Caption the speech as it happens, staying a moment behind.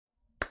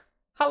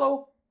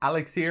Hello,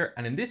 Alex here,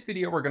 and in this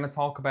video we're going to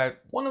talk about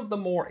one of the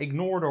more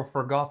ignored or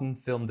forgotten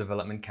film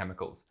development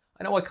chemicals.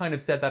 I know I kind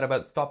of said that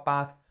about stop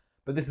bath,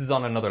 but this is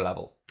on another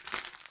level.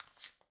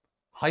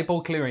 Hypo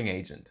clearing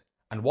agent,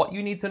 and what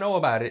you need to know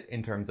about it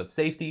in terms of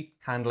safety,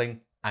 handling,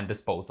 and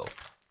disposal.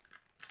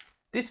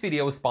 This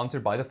video is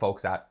sponsored by the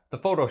folks at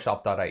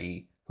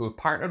thephotoshop.ie, who have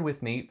partnered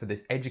with me for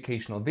this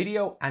educational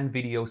video and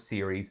video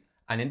series,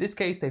 and in this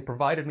case they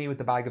provided me with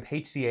the bag of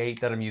HCA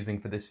that I'm using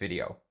for this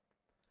video.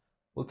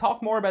 We'll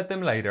talk more about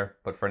them later,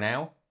 but for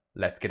now,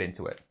 let's get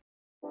into it.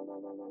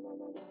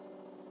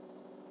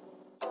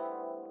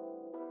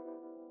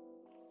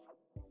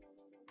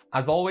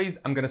 As always,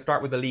 I'm going to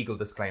start with a legal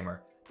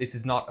disclaimer. This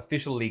is not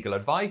official legal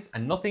advice,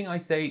 and nothing I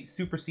say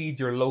supersedes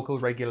your local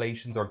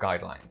regulations or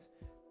guidelines.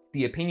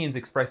 The opinions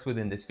expressed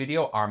within this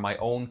video are my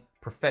own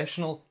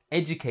professional,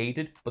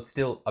 educated, but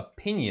still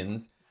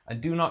opinions, and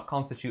do not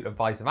constitute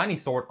advice of any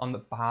sort on the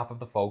behalf of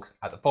the folks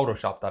at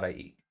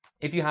thephotoshop.ie.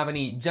 If you have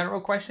any general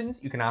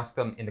questions, you can ask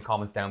them in the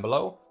comments down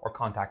below or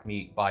contact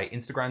me by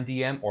Instagram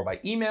DM or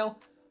by email.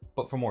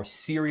 But for more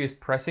serious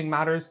pressing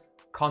matters,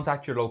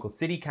 contact your local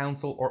city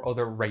council or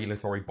other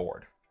regulatory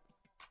board.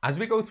 As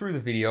we go through the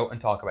video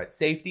and talk about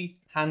safety,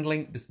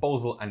 handling,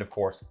 disposal, and of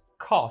course,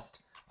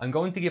 cost, I'm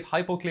going to give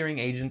Hypo Clearing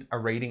Agent a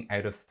rating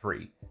out of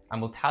 3, and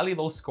we'll tally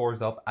those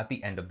scores up at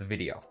the end of the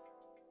video.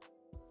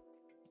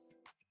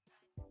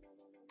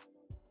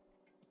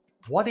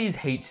 What is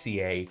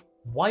HCA?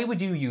 Why would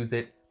you use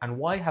it? And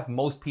why have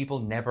most people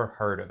never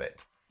heard of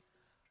it?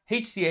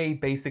 HCA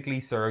basically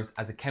serves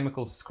as a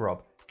chemical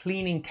scrub,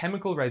 cleaning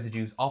chemical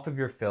residues off of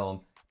your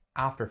film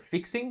after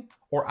fixing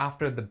or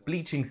after the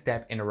bleaching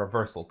step in a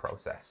reversal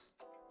process.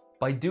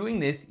 By doing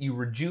this, you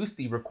reduce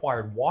the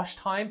required wash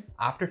time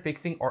after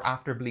fixing or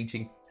after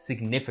bleaching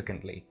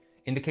significantly.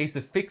 In the case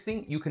of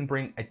fixing, you can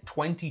bring a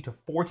 20 to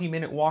 40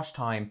 minute wash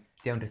time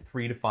down to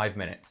 3 to 5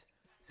 minutes,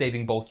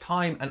 saving both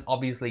time and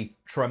obviously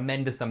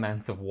tremendous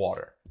amounts of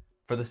water.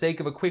 For the sake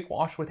of a quick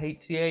wash with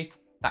HCA,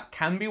 that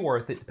can be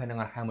worth it depending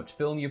on how much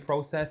film you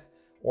process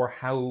or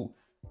how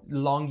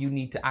long you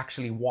need to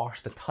actually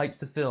wash the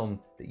types of film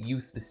that you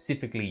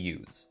specifically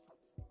use.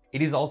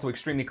 It is also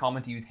extremely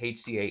common to use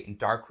HCA in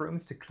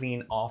darkrooms to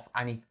clean off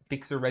any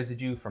fixer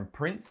residue from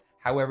prints.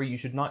 However, you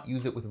should not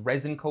use it with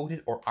resin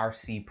coated or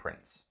RC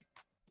prints.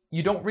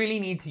 You don't really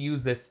need to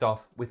use this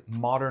stuff with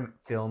modern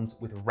films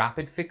with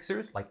rapid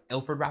fixers like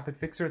Ilford Rapid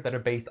Fixer that are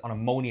based on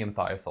ammonium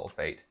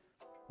thiosulfate.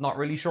 Not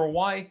really sure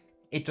why.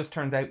 It just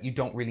turns out you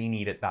don't really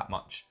need it that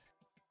much.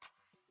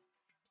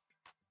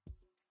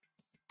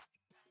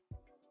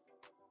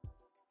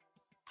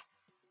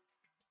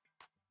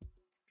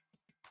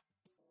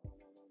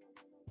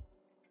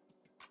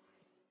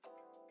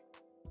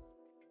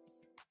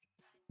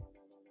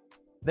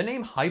 The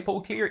name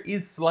HypoClear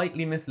is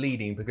slightly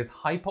misleading because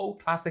hypo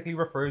classically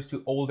refers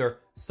to older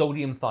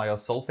sodium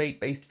thiosulfate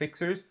based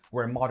fixers,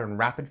 where modern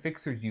rapid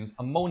fixers use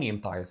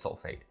ammonium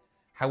thiosulfate.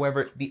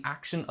 However, the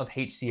action of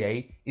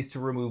HCA is to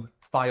remove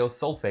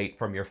thiosulfate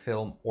from your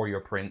film or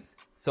your prints,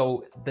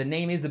 so the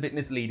name is a bit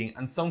misleading,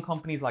 and some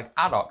companies like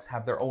Adox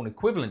have their own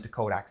equivalent to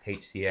Kodak's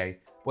HCA,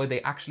 where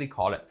they actually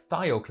call it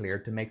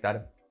ThioClear to make that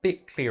a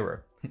bit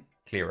clearer.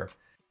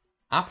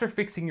 After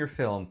fixing your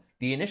film,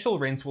 the initial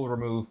rinse will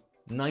remove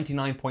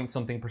 99 point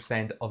something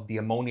 % of the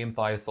ammonium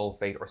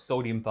thiosulfate or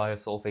sodium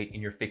thiosulfate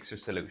in your fixer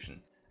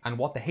solution. And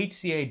what the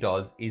HCA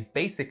does is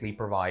basically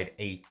provide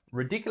a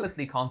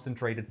ridiculously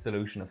concentrated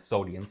solution of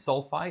sodium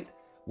sulfite,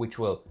 which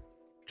will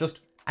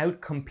just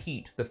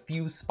outcompete the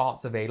few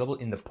spots available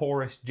in the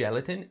porous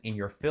gelatin in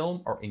your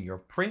film or in your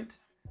print,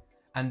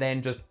 and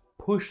then just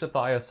push the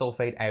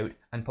thiosulfate out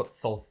and put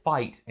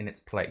sulfite in its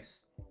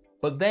place.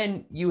 But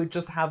then you would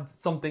just have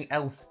something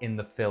else in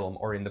the film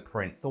or in the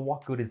print, so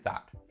what good is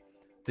that?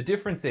 The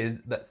difference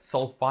is that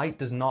sulfite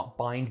does not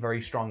bind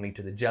very strongly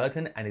to the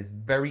gelatin and is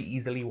very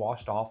easily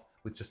washed off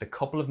with just a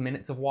couple of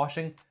minutes of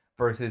washing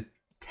versus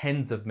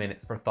tens of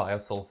minutes for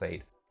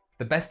thiosulfate.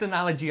 The best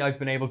analogy I've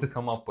been able to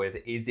come up with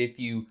is if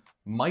you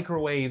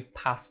microwave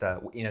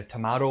pasta in a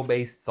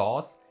tomato-based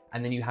sauce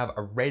and then you have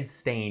a red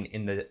stain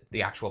in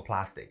the actual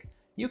plastic.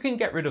 You can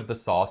get rid of the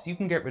sauce, you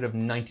can get rid of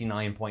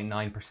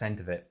 99.9%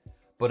 of it,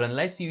 but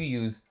unless you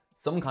use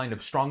some kind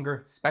of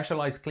stronger,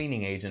 specialized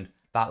cleaning agent,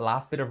 that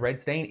last bit of red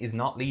stain is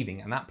not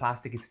leaving and that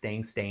plastic is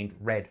staying stained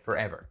red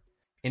forever.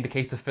 In the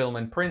case of film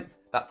and prints,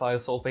 that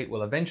thiosulfate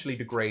will eventually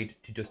degrade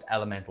to just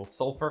elemental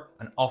sulfur,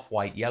 an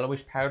off-white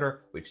yellowish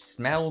powder, which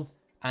smells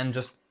and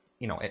just,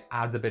 it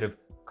adds a bit of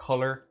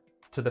color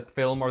to the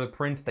film or the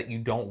print that you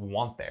don't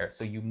want there.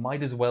 So you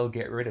might as well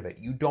get rid of it.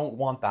 You don't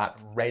want that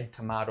red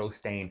tomato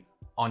stain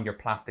on your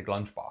plastic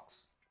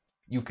lunchbox.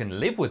 You can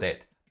live with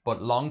it,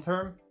 but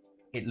long-term,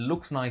 it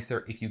looks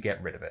nicer if you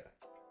get rid of it.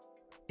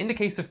 In the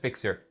case of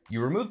fixer,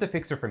 you remove the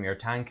fixer from your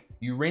tank,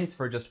 you rinse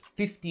for just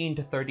 15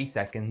 to 30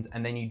 seconds,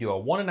 and then you do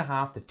a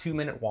 1.5 to 2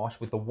 minute wash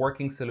with the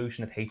working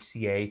solution of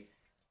HCA.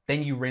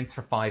 Then you rinse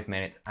for 5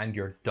 minutes and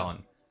you're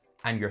done.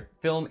 And your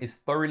film is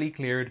thoroughly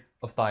cleared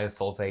of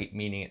thiosulfate,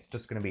 meaning it's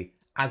just going to be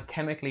as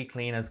chemically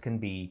clean as can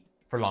be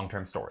for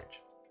long-term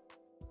storage.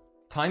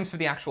 Times for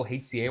the actual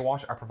HCA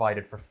wash are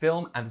provided for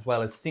film as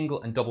well as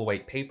single and double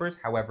weight papers.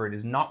 However, it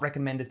is not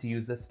recommended to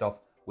use this stuff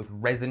with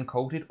resin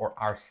coated or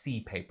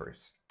RC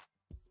papers.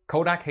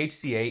 Kodak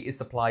HCA is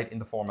supplied in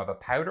the form of a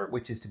powder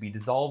which is to be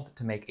dissolved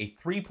to make a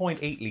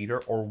 3.8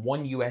 litre or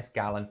 1 US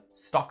gallon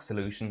stock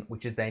solution,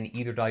 which is then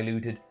either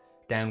diluted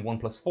down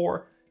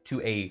 1+4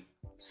 to a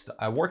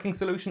working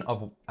solution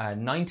of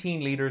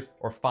 19 litres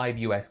or 5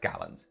 US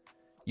gallons.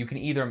 You can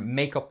either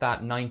make up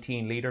that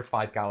 19 litre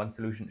 5 gallon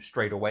solution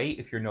straight away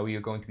if you know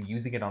you're going to be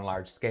using it on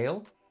large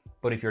scale,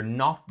 but if you're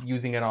not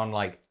using it on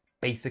like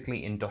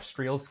basically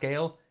industrial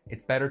scale,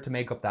 it's better to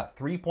make up that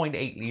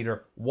 3.8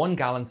 litre 1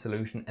 gallon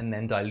solution and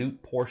then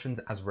dilute portions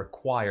as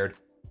required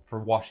for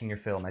washing your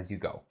film as you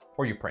go,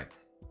 or your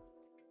prints.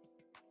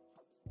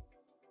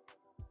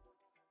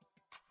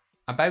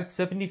 About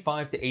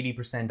 75 to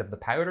 80% of the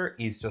powder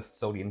is just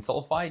sodium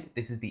sulfide.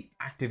 This is the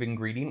active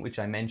ingredient, which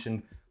I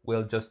mentioned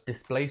will just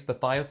displace the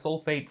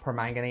thiosulfate,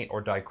 permanganate,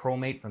 or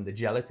dichromate from the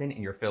gelatin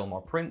in your film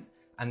or prints,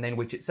 and then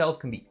which itself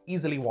can be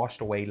easily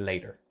washed away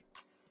later.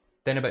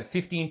 Then about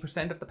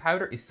 15% of the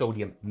powder is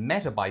sodium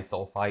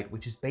metabisulfite,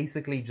 which is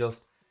basically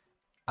just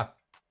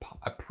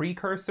a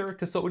precursor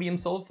to sodium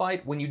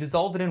sulfide. When you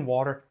dissolve it in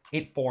water,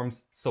 it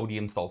forms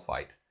sodium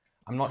sulfite.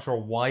 I'm not sure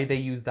why they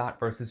use that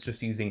versus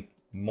just using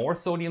more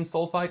sodium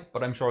sulfite,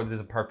 but I'm sure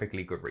there's a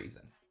perfectly good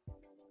reason.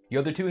 The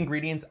other two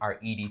ingredients are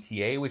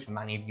EDTA, which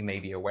many of you may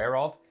be aware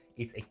of.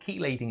 It's a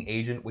chelating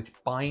agent which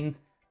binds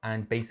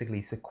and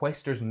basically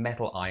sequesters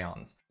metal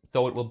ions.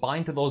 So it will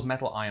bind to those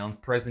metal ions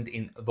present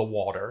in the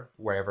water,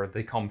 wherever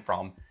they come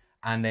from,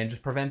 and then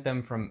just prevent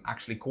them from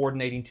actually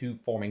coordinating to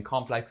forming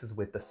complexes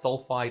with the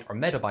sulfide or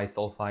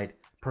metabisulfite,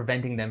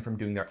 preventing them from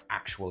doing their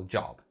actual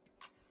job.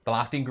 The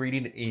last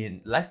ingredient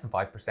in less than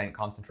 5%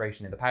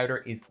 concentration in the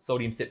powder is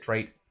sodium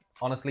citrate.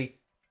 Honestly,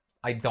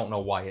 I don't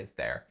know why it's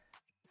there.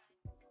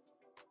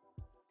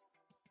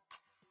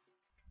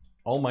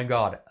 Oh my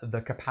God,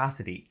 the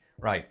capacity.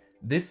 Right,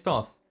 this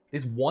stuff,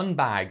 this one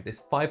bag, this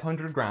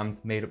 500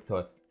 grams made up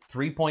to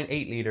 3.8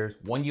 liters,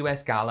 1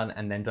 US gallon,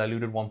 and then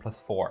diluted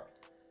 1+4.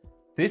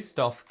 This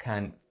stuff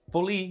can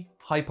fully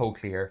hypo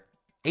clear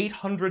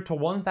 800 to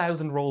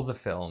 1000 rolls of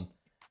film,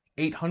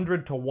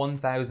 800 to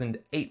 1000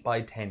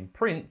 8x10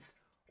 prints,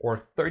 or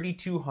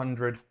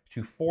 3200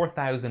 to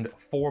 4000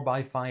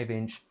 4x5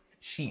 inch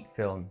sheet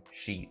film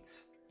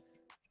sheets.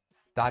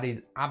 That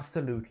is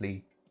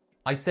absolutely,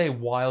 I say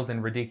wild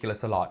and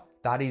ridiculous a lot.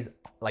 That is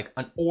like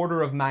an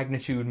order of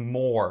magnitude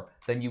more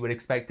than you would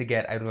expect to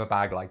get out of a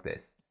bag like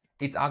this.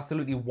 It's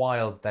absolutely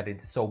wild that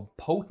it's so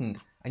potent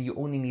and you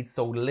only need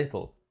so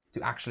little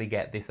to actually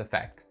get this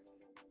effect.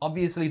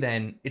 Obviously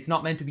then, it's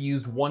not meant to be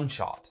used one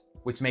shot,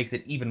 which makes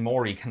it even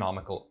more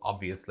economical,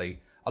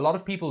 obviously. A lot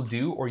of people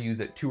do or use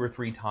it 2 or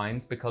 3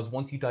 times because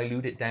once you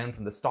dilute it down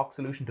from the stock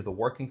solution to the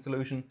working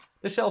solution,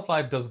 the shelf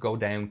life does go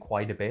down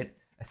quite a bit,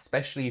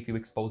 especially if you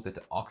expose it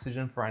to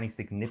oxygen for any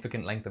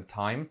significant length of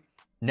time.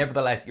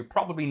 Nevertheless, you're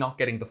probably not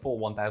getting the full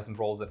 1000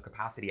 rolls of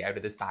capacity out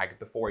of this bag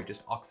before it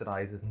just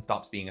oxidizes and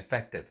stops being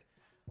effective.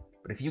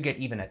 But if you get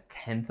even a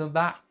tenth of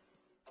that,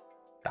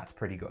 that's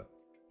pretty good.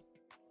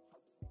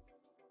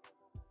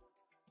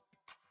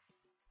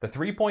 The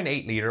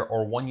 3.8 litre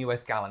or 1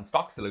 US gallon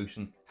stock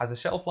solution has a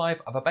shelf life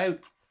of about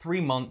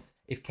 3 months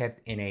if kept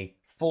in a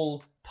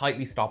full,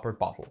 tightly stoppered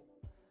bottle.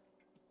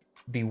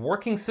 The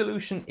working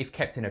solution, if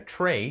kept in a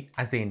tray,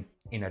 as in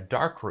a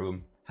dark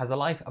room, has a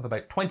life of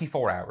about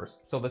 24 hours.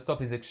 So the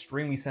stuff is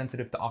extremely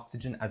sensitive to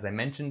oxygen, as I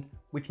mentioned,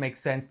 which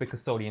makes sense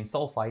because sodium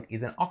sulfite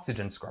is an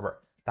oxygen scrubber.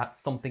 That's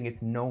something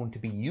it's known to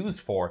be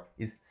used for,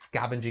 is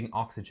scavenging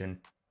oxygen,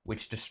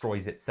 which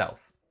destroys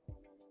itself.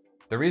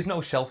 There is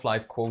no shelf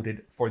life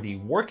quoted for the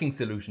working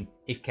solution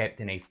if kept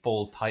in a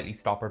full, tightly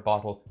stoppered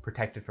bottle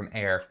protected from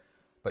air,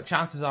 but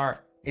chances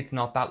are it's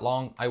not that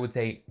long. I would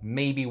say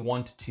maybe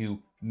 1 to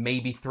 2,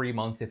 maybe 3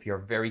 months if you're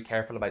very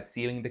careful about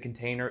sealing the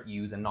container,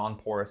 use a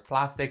non-porous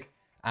plastic,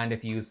 and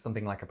if you use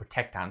something like a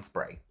protectant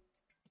spray.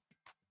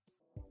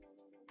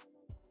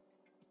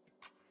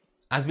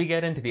 As we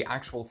get into the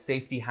actual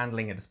safety,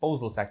 handling, and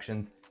disposal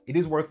sections, it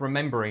is worth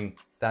remembering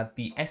that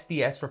the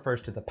SDS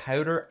refers to the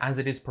powder as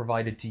it is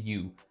provided to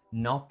you,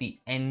 not the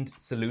end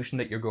solution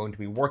that you're going to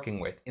be working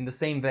with. In the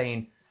same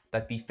vein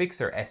that the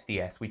fixer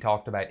SDS we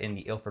talked about in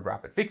the Ilford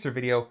Rapid Fixer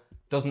video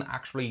doesn't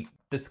actually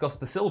discuss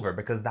the silver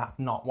because that's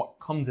not what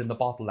comes in the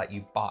bottle that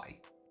you buy.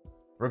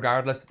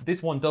 Regardless,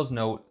 this one does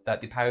note that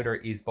the powder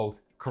is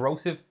both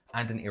corrosive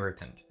and an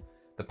irritant.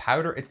 The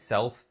powder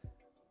itself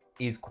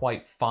is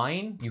quite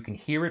fine. You can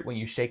hear it when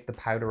you shake the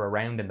powder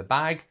around in the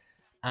bag,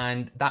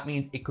 and that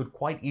means it could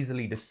quite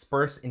easily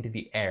disperse into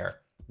the air.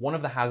 One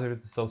of the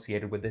hazards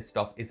associated with this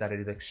stuff is that it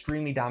is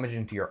extremely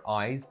damaging to your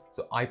eyes,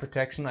 so eye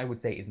protection I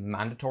would say is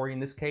mandatory in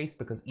this case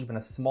because even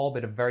a small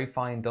bit of very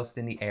fine dust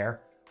in the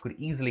air could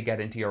easily get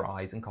into your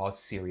eyes and cause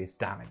serious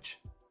damage.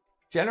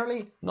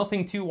 Generally,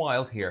 nothing too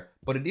wild here,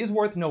 but it is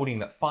worth noting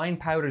that fine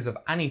powders of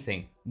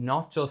anything,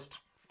 not just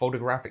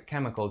photographic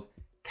chemicals,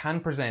 can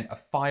present a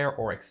fire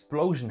or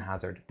explosion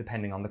hazard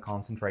depending on the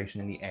concentration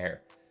in the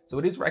air. So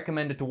it is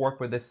recommended to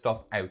work with this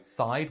stuff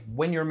outside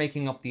when you're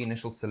making up the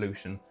initial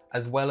solution,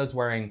 as well as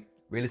wearing,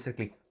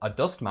 realistically, a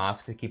dust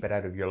mask to keep it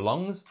out of your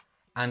lungs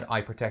and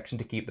eye protection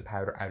to keep the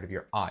powder out of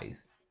your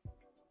eyes.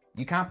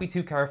 You can't be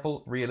too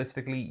careful.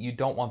 Realistically, you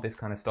don't want this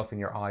kind of stuff in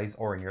your eyes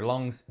or in your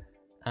lungs.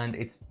 And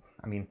it's,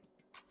 I mean,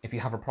 if you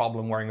have a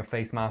problem wearing a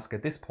face mask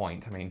at this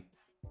point, I mean,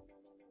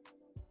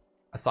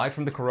 aside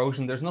from the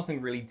corrosion, there's nothing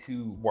really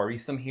too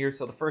worrisome here.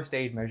 So the first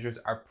aid measures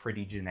are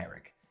pretty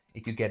generic.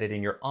 If you get it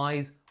in your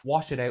eyes,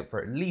 wash it out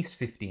for at least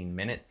 15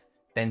 minutes,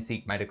 then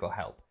seek medical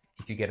help.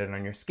 If you get it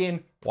on your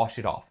skin, wash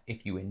it off.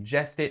 If you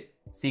ingest it,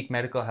 seek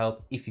medical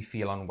help if you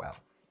feel unwell.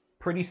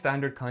 Pretty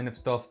standard kind of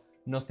stuff,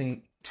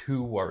 nothing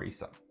too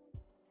worrisome.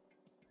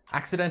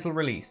 Accidental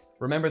release.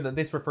 Remember that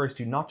this refers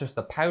to not just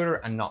the powder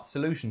and not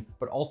solution,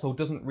 but also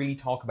doesn't really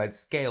talk about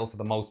scale for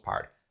the most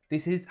part.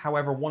 This is,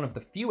 however, one of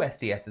the few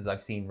SDSs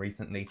I've seen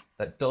recently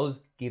that does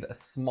give a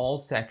small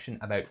section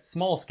about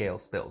small scale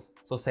spills.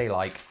 So say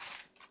like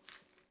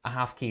a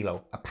half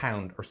kilo, a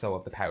pound or so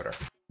of the powder.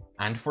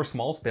 And for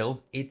small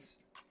spills, it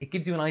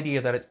gives you an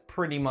idea that it's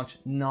pretty much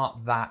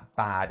not that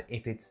bad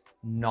if it's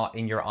not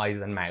in your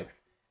eyes and mouth.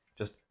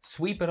 Just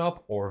sweep it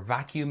up or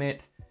vacuum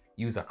it.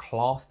 Use a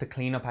cloth to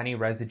clean up any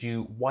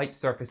residue, wipe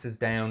surfaces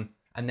down,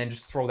 and then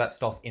just throw that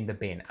stuff in the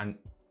bin. And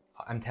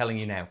I'm telling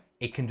you now,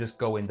 it can just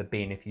go in the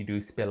bin if you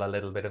do spill a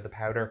little bit of the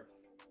powder.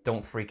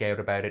 Don't freak out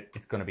about it,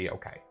 it's gonna be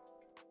okay.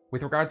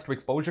 With regards to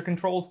exposure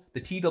controls,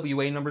 the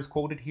TWA numbers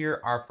quoted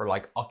here are for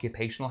like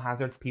occupational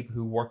hazards, people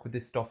who work with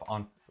this stuff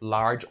on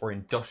large or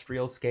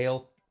industrial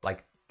scale,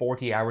 like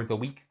 40 hours a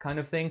week kind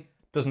of thing,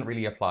 doesn't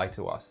really apply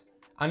to us.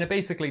 And it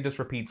basically just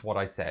repeats what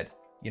I said,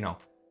 you know,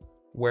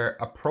 wear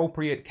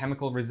appropriate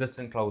chemical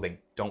resistant clothing.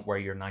 Don't wear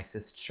your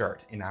nicest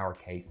shirt in our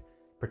case.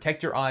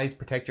 Protect your eyes,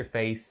 protect your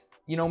face.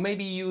 You know,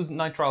 maybe use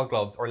nitrile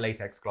gloves or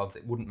latex gloves.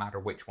 It wouldn't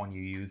matter which one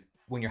you use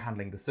when you're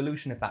handling the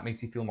solution if that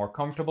makes you feel more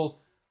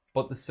comfortable,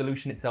 but the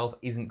solution itself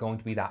isn't going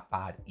to be that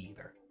bad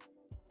either.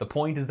 The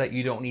point is that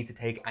you don't need to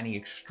take any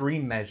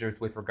extreme measures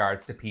with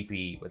regards to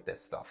PPE with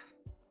this stuff,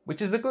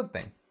 which is a good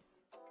thing.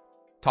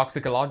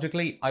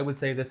 Toxicologically, I would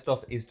say this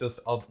stuff is just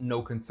of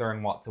no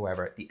concern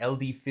whatsoever. The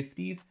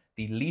LD50s,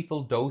 the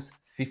lethal dose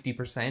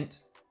 50%,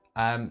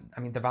 I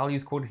mean, the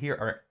values quoted here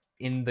are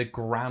in the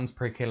grams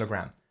per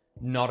kilogram.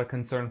 Not a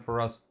concern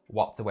for us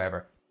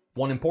whatsoever.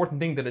 One important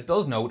thing that it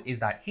does note is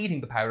that heating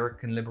the powder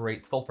can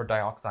liberate sulfur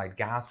dioxide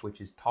gas, which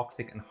is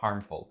toxic and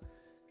harmful.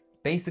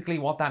 Basically,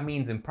 what that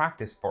means in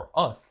practice for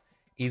us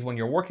is when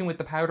you're working with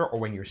the powder or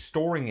when you're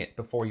storing it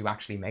before you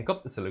actually make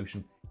up the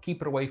solution,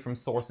 keep it away from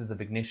sources of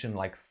ignition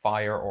like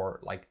fire or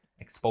like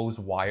exposed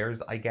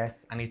wires, I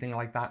guess, anything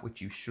like that,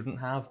 which you shouldn't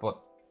have, but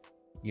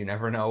you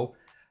never know.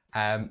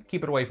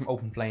 Keep it away from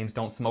open flames,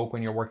 don't smoke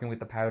when you're working with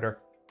the powder,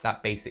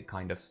 that basic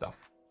kind of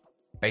stuff.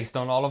 Based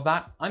on all of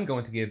that, I'm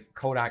going to give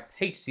Kodak's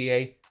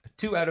HCA a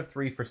 2 out of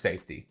 3 for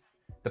safety.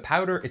 The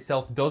powder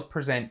itself does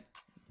present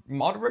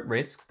moderate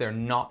risks, they're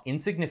not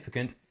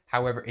insignificant,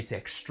 however, it's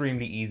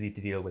extremely easy to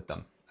deal with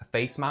them. A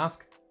face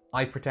mask,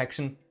 eye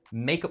protection,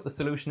 make up the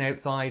solution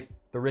outside,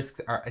 the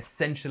risks are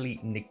essentially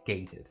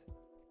negated.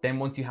 Then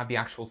once you have the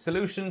actual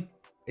solution,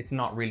 it's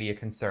not really a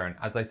concern.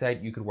 As I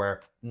said, you could wear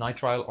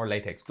nitrile or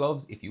latex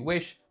gloves if you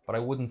wish, but I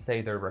wouldn't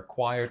say they're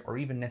required or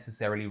even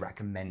necessarily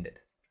recommended.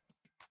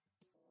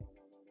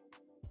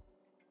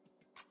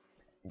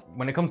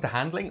 When it comes to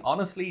handling,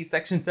 honestly,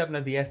 Section 7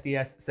 of the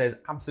SDS says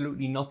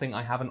absolutely nothing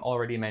I haven't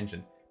already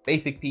mentioned.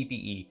 Basic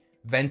PPE,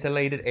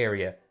 ventilated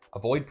area,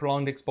 avoid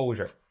prolonged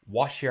exposure,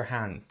 wash your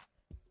hands.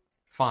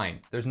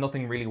 Fine, there's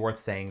nothing really worth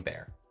saying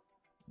there.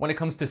 When it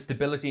comes to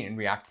stability and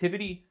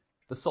reactivity,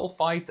 the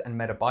sulfites and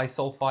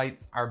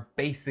metabisulfites are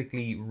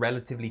basically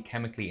relatively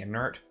chemically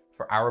inert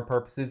for our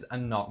purposes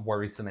and not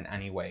worrisome in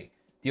any way.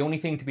 The only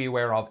thing to be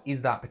aware of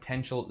is that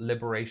potential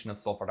liberation of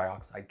sulfur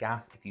dioxide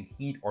gas if you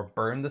heat or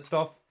burn the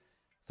stuff.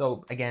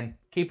 So again,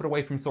 keep it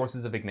away from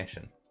sources of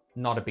ignition.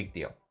 Not a big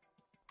deal.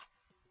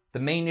 The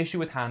main issue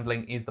with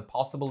handling is the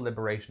possible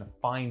liberation of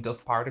fine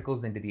dust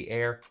particles into the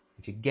air,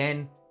 which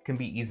again can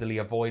be easily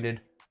avoided,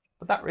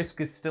 but that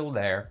risk is still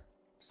there.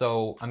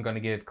 So I'm going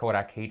to give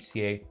Kodak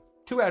HCA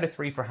 2 out of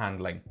 3 for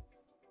handling.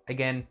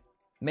 Again,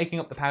 making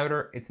up the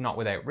powder, it's not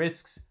without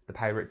risks. The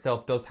powder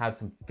itself does have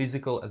some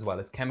physical as well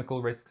as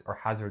chemical risks or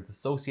hazards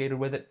associated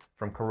with it,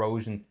 from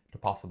corrosion to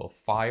possible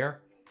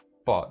fire.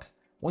 But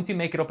once you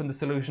make it up in the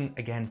solution,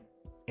 again,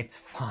 it's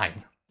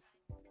fine.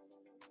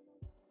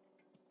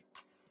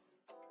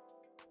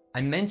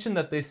 I mentioned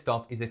that this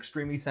stuff is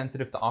extremely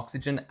sensitive to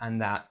oxygen and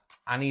that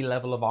any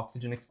level of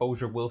oxygen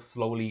exposure will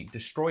slowly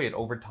destroy it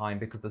over time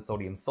because the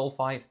sodium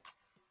sulfite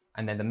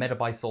and then the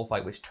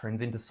metabisulfite, which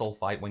turns into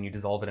sulfite when you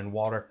dissolve it in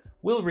water,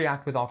 will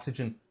react with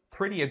oxygen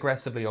pretty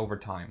aggressively over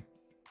time.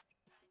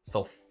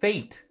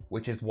 Sulfate,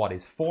 which is what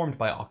is formed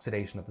by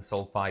oxidation of the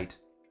sulfite,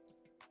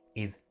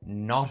 is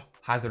not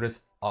hazardous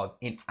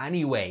in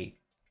any way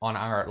on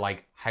our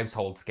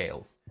household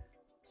scales.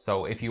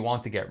 So if you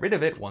want to get rid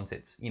of it once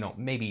it's,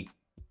 maybe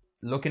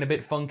looking a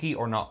bit funky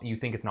or not, you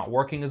think it's not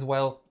working as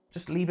well,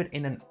 just leave it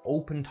in an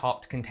open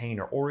topped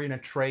container or in a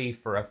tray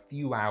for a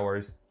few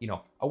hours, you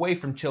know, away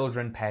from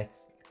children,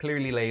 pets,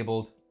 clearly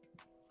labeled,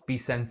 be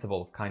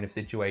sensible kind of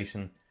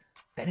situation.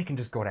 Then it can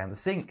just go down the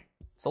sink.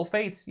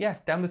 Sulfates, yeah,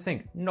 down the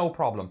sink, no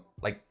problem.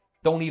 Like,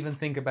 don't even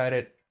think about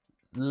it.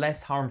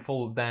 Less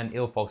harmful than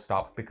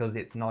Ilfostop because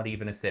it's not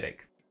even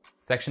acidic.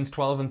 Sections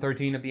 12 and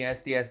 13 of the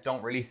SDS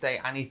don't really say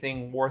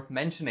anything worth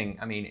mentioning.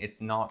 I mean,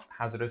 it's not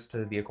hazardous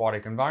to the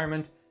aquatic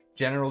environment.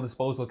 General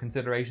disposal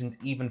considerations,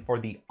 even for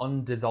the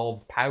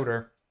undissolved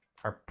powder,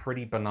 are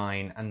pretty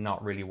benign and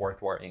not really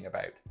worth worrying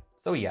about.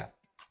 So yeah,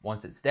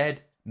 once it's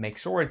dead, make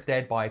sure it's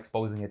dead by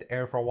exposing it to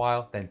air for a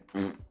while, then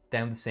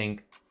down the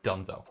sink,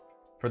 donezo.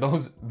 For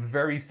those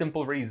very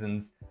simple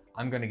reasons,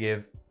 I'm going to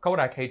give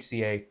Kodak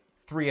HCA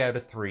 3 out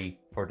of 3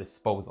 for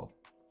disposal.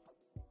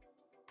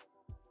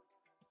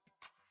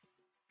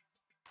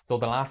 So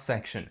the last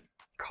section,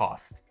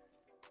 cost.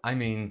 I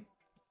mean,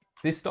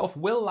 this stuff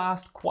will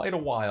last quite a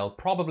while,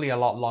 probably a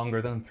lot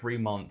longer than 3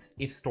 months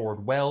if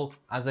stored well.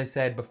 As I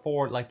said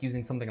before, like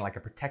using something like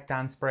a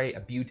protectant spray,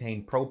 a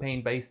butane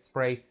propane based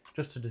spray,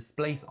 just to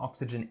displace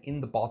oxygen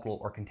in the bottle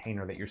or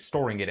container that you're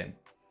storing it in.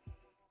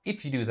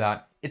 If you do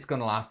that, it's going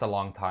to last a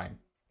long time.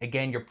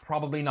 Again, you're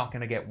probably not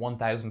going to get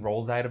 1,000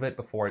 rolls out of it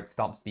before it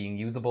stops being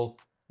usable.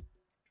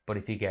 But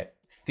if you get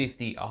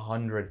 50,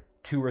 100,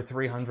 200 or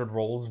 300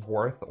 rolls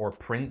worth or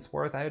prints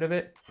worth out of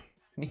it,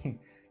 I mean,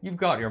 you've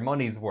got your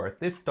money's worth.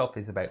 This stuff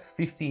is about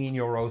 15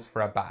 euros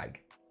for a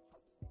bag.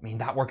 I mean,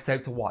 that works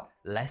out to what?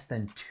 Less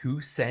than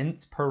 2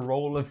 cents per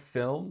roll of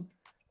film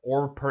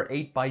or per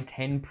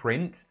 8x10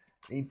 print?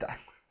 I mean,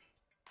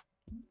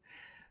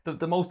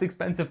 the most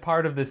expensive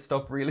part of this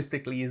stuff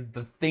realistically is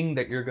the thing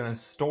that you're going to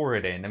store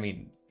it in. I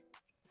mean,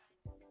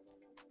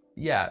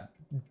 yeah,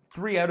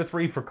 3 out of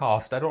 3 for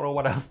cost. I don't know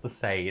what else to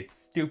say. It's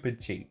stupid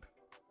cheap.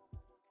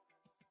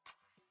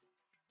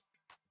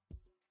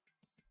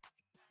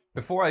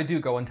 Before I do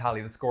go and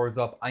tally the scores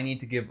up, I need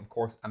to give, of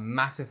course, a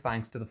massive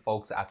thanks to the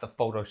folks at the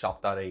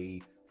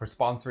Photoshop.ie for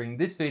sponsoring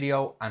this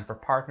video and for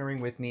partnering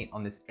with me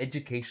on this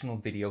educational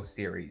video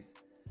series.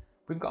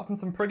 We've gotten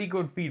some pretty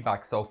good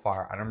feedback so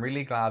far, and I'm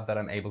really glad that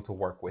I'm able to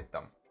work with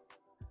them.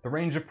 The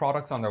range of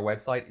products on their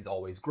website is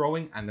always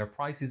growing, and their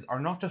prices are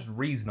not just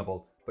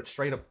reasonable, but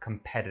straight up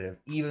competitive,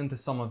 even to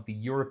some of the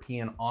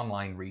European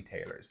online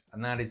retailers,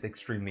 and that is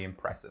extremely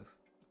impressive.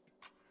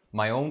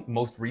 My own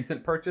most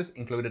recent purchase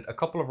included a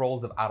couple of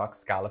rolls of Adox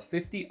Scala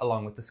 50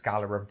 along with the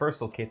Scala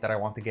reversal kit that I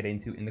want to get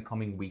into in the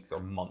coming weeks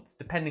or months,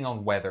 depending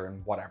on weather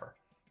and whatever.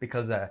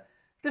 Because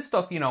this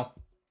stuff, you know,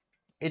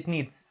 it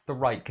needs the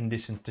right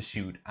conditions to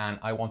shoot, and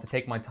I want to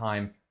take my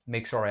time,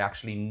 make sure I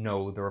actually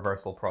know the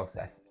reversal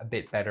process a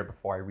bit better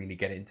before I really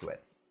get into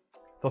it.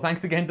 So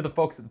thanks again to the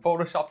folks at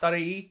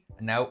Photoshop.ie,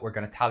 and now we're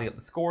going to tally up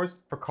the scores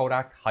for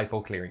Kodak's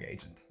Hypo clearing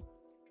agent.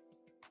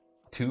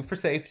 2 for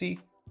safety,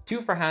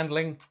 2 for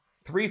handling,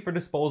 3 for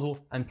disposal,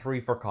 and 3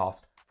 for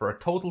cost, for a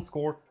total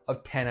score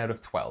of 10 out of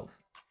 12.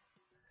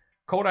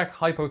 Kodak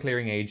Hypo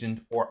clearing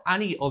agent, or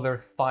any other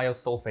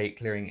thiosulfate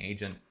clearing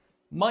agent,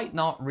 might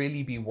not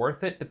really be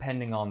worth it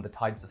depending on the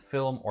types of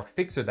film or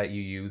fixer that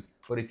you use,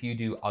 but if you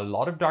do a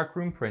lot of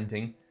darkroom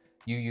printing,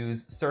 you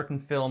use certain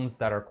films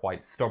that are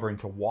quite stubborn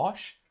to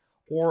wash,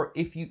 or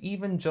if you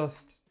even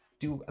just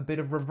do a bit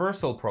of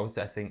reversal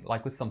processing,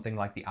 like with something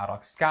like the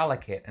Adox Scala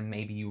kit, and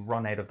maybe you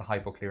run out of the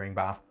hypo clearing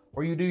bath,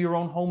 or you do your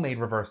own homemade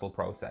reversal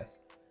process.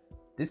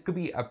 This could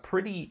be a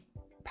pretty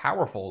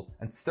powerful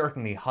and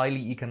certainly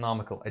highly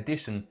economical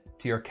addition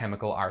to your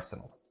chemical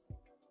arsenal.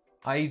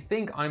 I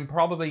think I'm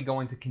probably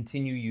going to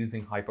continue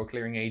using hypo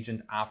clearing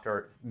agent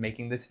after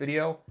making this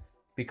video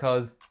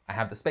because I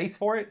have the space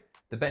for it,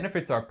 the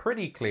benefits are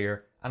pretty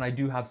clear, and I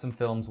do have some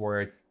films where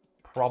it's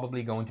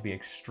probably going to be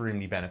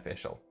extremely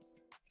beneficial.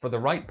 For the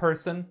right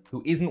person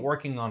who isn't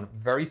working on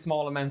very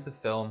small amounts of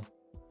film,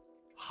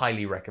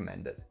 highly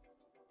recommended.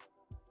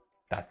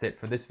 That's it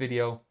for this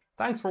video.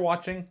 Thanks for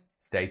watching,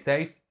 stay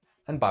safe,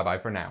 and bye bye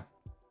for now.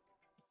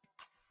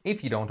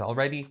 If you don't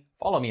already,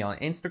 follow me on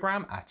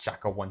Instagram at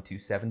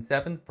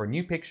Shaka1277 for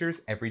new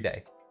pictures every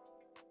day.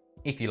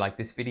 If you like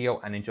this video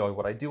and enjoy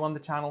what I do on the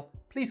channel,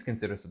 please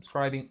consider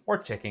subscribing or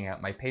checking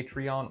out my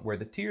Patreon where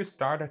the tiers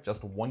start at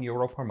just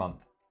 €1 per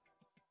month.